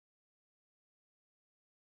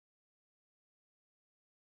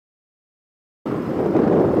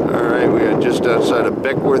just outside of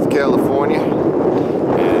Beckworth, California,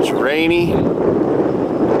 and it's rainy,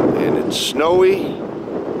 and it's snowy,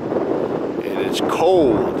 and it's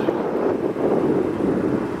cold,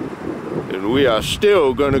 and we are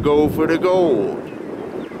still gonna go for the gold.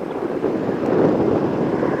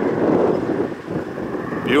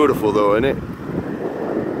 Beautiful though, isn't it?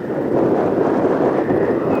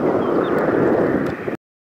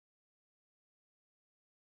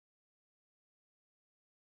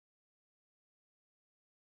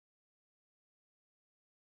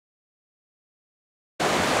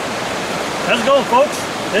 How's it going, folks?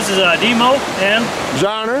 This is Demo and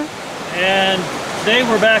Zonner, and today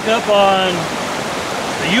we're back up on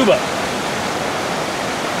the Yuba.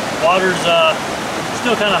 Water's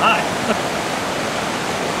still kind of high.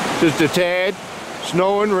 just a tad,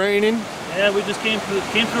 snowing, raining. Yeah, we just came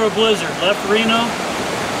through a blizzard. Left Reno,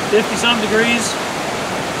 50-some degrees.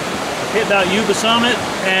 Hit about Yuba Summit,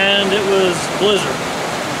 and it was blizzard.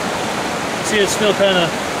 You see, it's still kind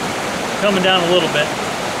of coming down a little bit.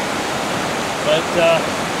 But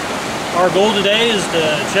our goal today is to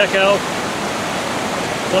check out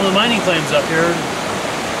some of the mining claims up here,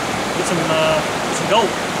 get some gold.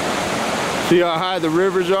 See how high the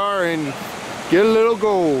rivers are and get a little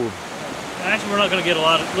gold. Actually, we're not going to get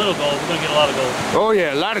little gold. We're going to get a lot of gold. Oh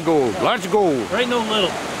yeah, a lot of gold, lots of gold. There ain't no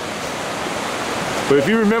little. But if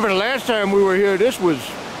you remember the last time we were here, this was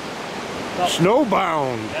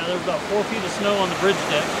snowbound. Yeah, there was about 4 feet of snow on the bridge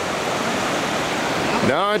deck.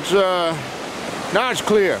 Now it's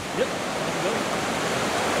clear. Yep.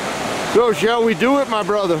 So shall we do it, my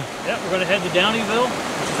brother? Yep, we're going to head to Downeyville,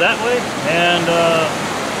 which is that way, and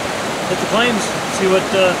hit the claims, see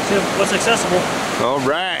what's accessible. All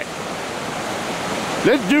right.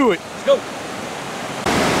 Let's do it. Let's go.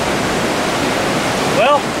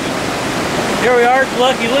 Well, here we are at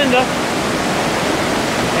Lucky Linda,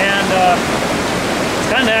 and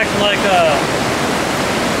it's kind of acting like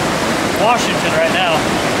Washington right now.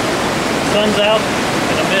 Sun's out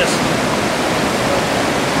and a mist.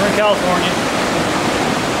 We're in California.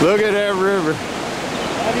 Look at that river.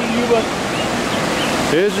 Howdy, Yuba.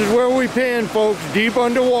 This is where we pan, folks, deep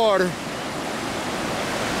underwater.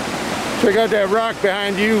 Check out that rock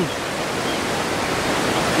behind you.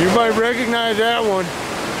 You might recognize that one.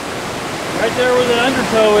 Right there where the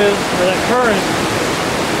undertow is, or that current,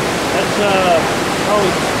 that's probably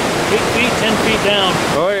 8 feet, 10 feet down.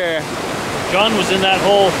 Oh yeah. John was in that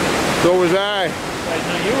hole. So was I. Right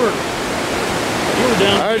now you were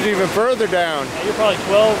down. I was even further down. Yeah, you're probably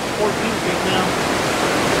 12, 14 feet now.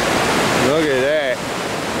 Look at that.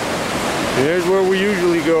 Here's where we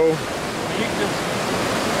usually go. You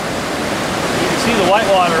can see the white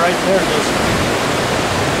water right there. Just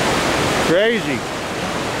crazy.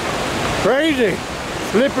 Crazy.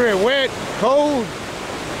 Slippery, wet, cold.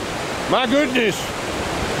 My goodness.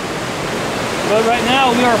 But right now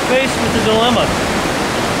we are faced with the dilemma.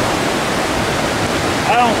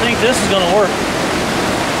 I don't think this is going to work.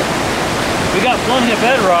 We got plenty of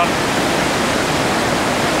bedrock,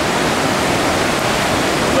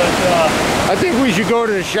 but I think we should go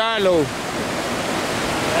to the Shiloh.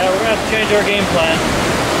 yeah, we're going to have to change our game plan.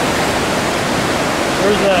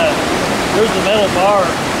 There's the metal bar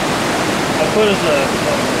I put as a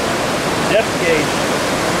depth gauge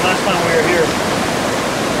last time we were here.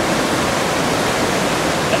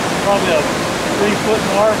 That's probably a 3-foot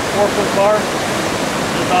bar, 4-foot bar.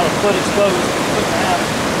 About a foot exposed, foot and a half.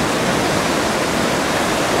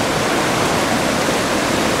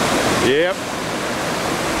 Yep.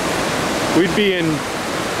 We'd be in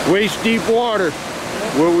waist deep water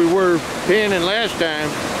where we were panning last time.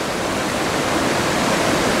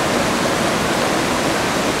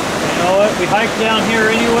 You know what? We hiked down here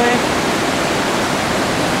anyway.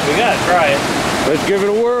 We gotta try it. Let's give it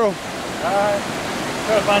a whirl. Alright.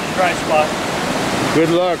 Try to find a dry spot.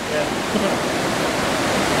 Good luck. Yeah.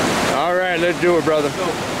 All right, let's do it, brother.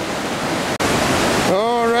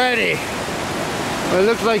 Alrighty. Well, it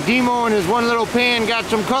looks like Demo and his one little pan got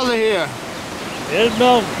some color here. There's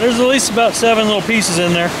at least about 7 little pieces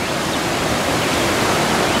in there. 1,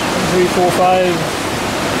 2, 3, 4, 5,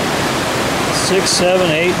 6, 7,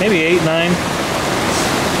 8, maybe 8, 9.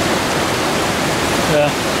 Yeah.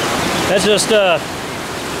 That's just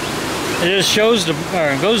it just shows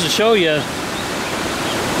goes to show you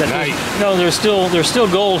that no, there's still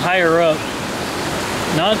gold higher up.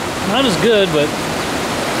 Not as good, but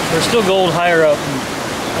there's still gold higher up.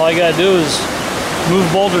 And all you gotta do is move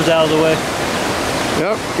boulders out of the way.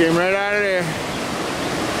 Yep, came right out of there.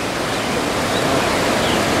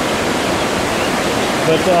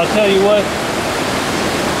 But I'll tell you what,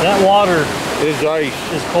 that water is ice.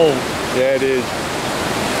 Is cold. Yeah, it is.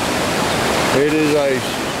 It is ice.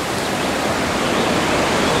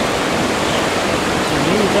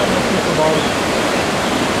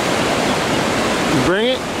 You bring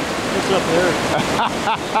it? It's up there.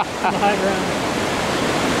 On the high ground.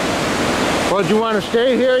 Well, do you want to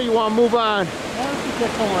stay here or you want to move on? Yeah, let's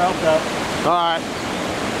get somewhere else out. Alright.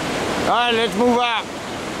 Alright, let's move out.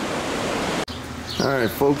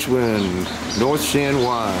 Alright, folks, we're in North San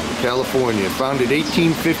Juan, California. Founded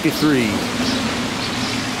 1853.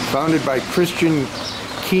 Founded by Christian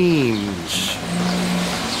Keams.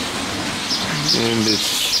 And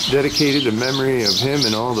it's dedicated to memory of him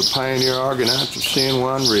and all the pioneer Argonauts of San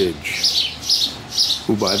Juan Ridge,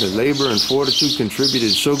 who by their labor and fortitude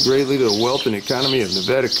contributed so greatly to the wealth and economy of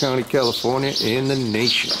Nevada County, California, and the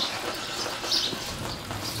nation.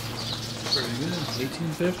 Pretty good.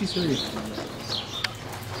 1853.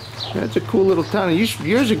 That's a cool little town.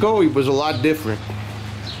 Years ago, it was a lot different.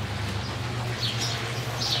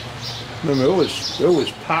 Remember, it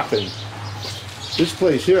was popping. This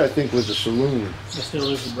place here, I think, was a saloon. There still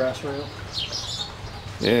is the brass rail.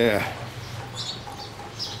 Yeah.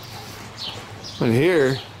 And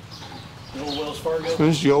here, The old Wells Fargo. this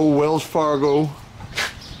is the old Wells Fargo.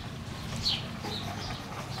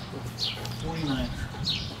 49.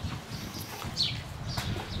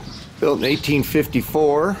 Built in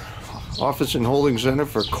 1854. Office and holding center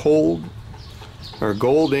for gold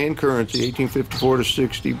and currency, 1854 to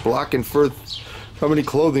 60. Block and Firth Company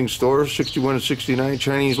clothing store, 61 to 69.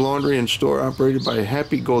 Chinese laundry and store operated by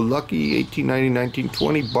Happy Go Lucky, 1890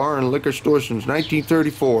 1920. Bar and liquor store since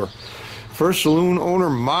 1934. First saloon owner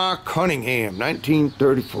Ma Cunningham,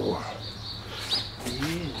 1934.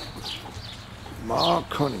 Ma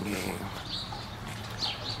Cunningham.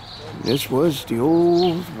 This was the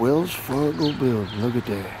old Wells Fargo building. Look at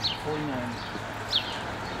that. 49.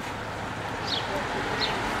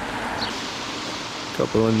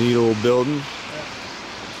 Couple of neat old buildings.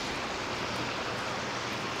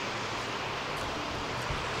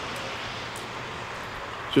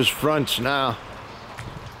 Just fronts now.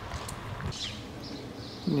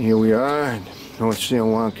 And here we are in North San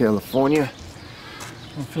Juan, California.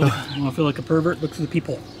 I want to feel like a pervert. Look for the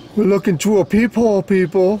people. We're looking through a peephole,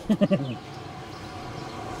 people.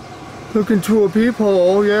 Looking through a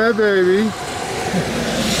peephole, yeah, baby.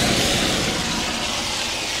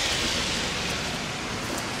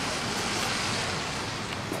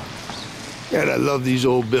 God, I love these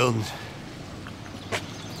old buildings.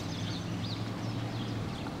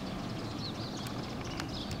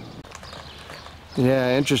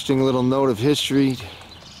 Yeah, interesting little note of history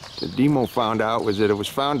that Demo found out was that it was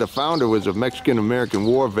the founder was a Mexican-American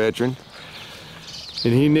war veteran,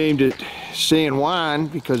 and he named it San Juan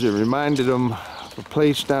because it reminded him of a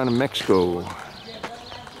place down in Mexico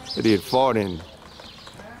that he had fought in.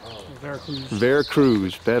 Veracruz.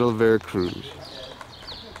 Veracruz, Battle of Veracruz.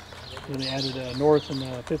 So they added north in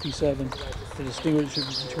 57 to distinguish it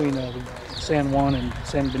between San Juan and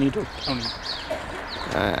San Benito County.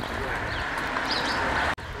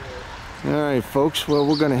 All right, folks, well,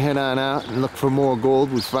 we're gonna head on out and look for more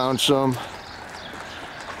gold. We found some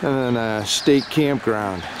in a state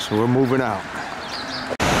campground, so we're moving out.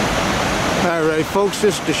 All right, folks,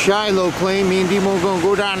 this is the Shiloh claim. Me and Demo are gonna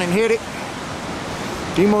go down and hit it.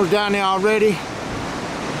 Demo's down there already.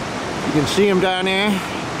 You can see him down there.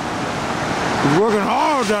 He's working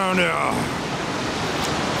hard down there,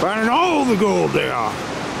 finding all the gold there.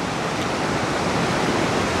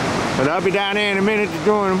 But I'll be down there in a minute to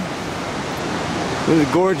join him. This is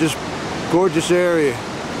a gorgeous, gorgeous area.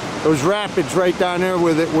 Those rapids right down there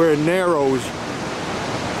where it narrows.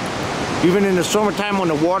 Even in the summertime when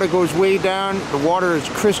the water goes way down, the water is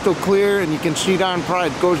crystal clear and you can see down,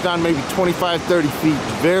 probably it goes down maybe 25, 30 feet.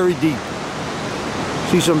 It's very deep.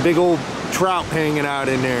 See some big old trout hanging out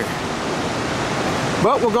in there.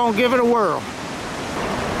 But we're gonna give it a whirl.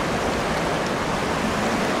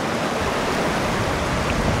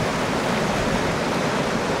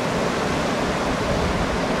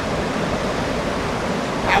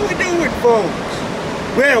 How we doing, folks?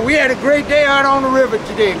 Well, we had a great day out on the river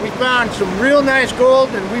today. We found some real nice gold,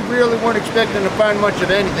 and we really weren't expecting to find much of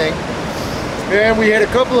anything. And we had a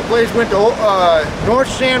couple of places. Went to North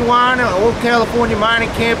San Juan, an old California mining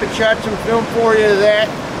camp, and shot some film for you of that.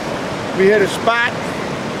 We had a spot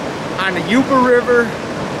on the Yuba River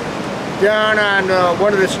down on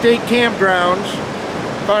one of the state campgrounds.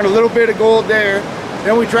 Found a little bit of gold there.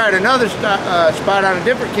 Then we tried another spot on a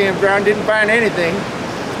different campground, didn't find anything.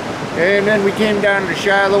 And then we came down to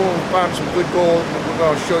Shiloh and we found some good gold. We're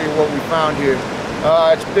going to show you what we found here.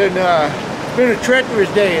 It's been a treacherous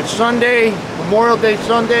day. It's Sunday, Memorial Day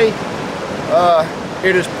Sunday.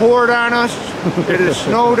 It has poured on us. It has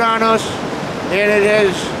snowed on us. and it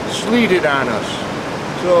has sleeted on us.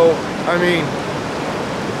 So, I mean,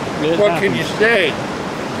 what can you say?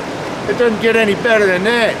 It doesn't get any better than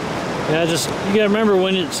that. Yeah, just, you gotta remember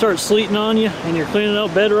when it starts sleeting on you and you're cleaning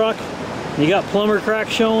out bedrock, and you got plumber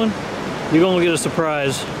cracks showing, you're gonna get a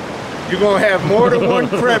surprise. You're gonna have more than one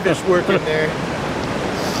crevice working there.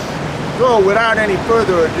 So, without any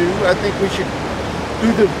further ado, I think we should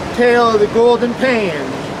do the tale of the golden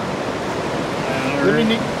pans.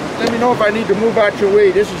 Let me know if I need to move out your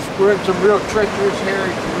way. We're in some real treacherous,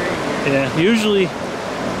 hairy terrain. Yeah, usually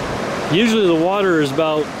the water is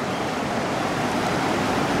about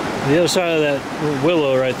the other side of that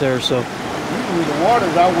willow right there, so. Usually the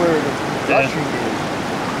water's out where the gushing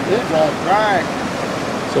is. It's all dry.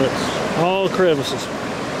 So it's all crevices.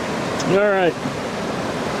 All right.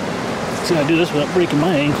 Let's see how I do this without breaking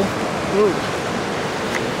my ankle. Ooh.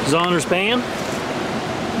 Zonner's pan.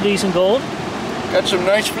 Decent gold. Got some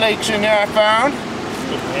nice flakes in there I found.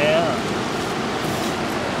 Yeah.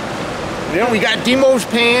 Then we got Demo's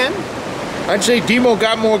pan. I'd say Demo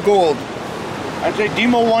got more gold. I'd say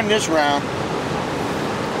Demo won this round.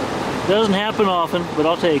 Doesn't happen often, but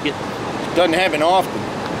I'll take it. Doesn't happen often.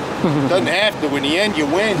 Doesn't have to. In the end, you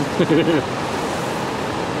win.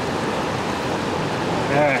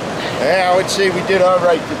 Alright. Yeah, I would say we did all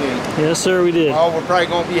right today. Yes, sir, we did. Well, we're probably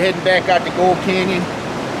going to be heading back out to Gold Canyon,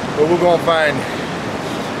 but we're going to find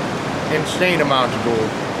insane amounts of gold.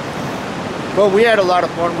 But we had a lot of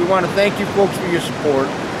fun. We want to thank you folks for your support.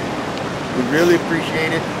 We really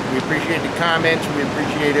appreciate it. We appreciate the comments. We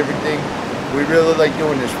appreciate everything. We really like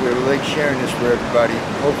doing this. We really like sharing this for everybody.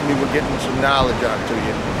 Hopefully we're getting some knowledge out to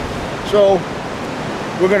you. So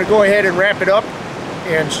we're going to go ahead and wrap it up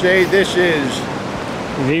and say this is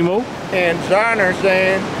Nemo and Zonner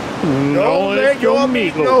saying, don't let your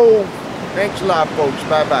meat go. go. Thanks a lot, folks.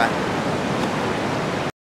 Bye-bye.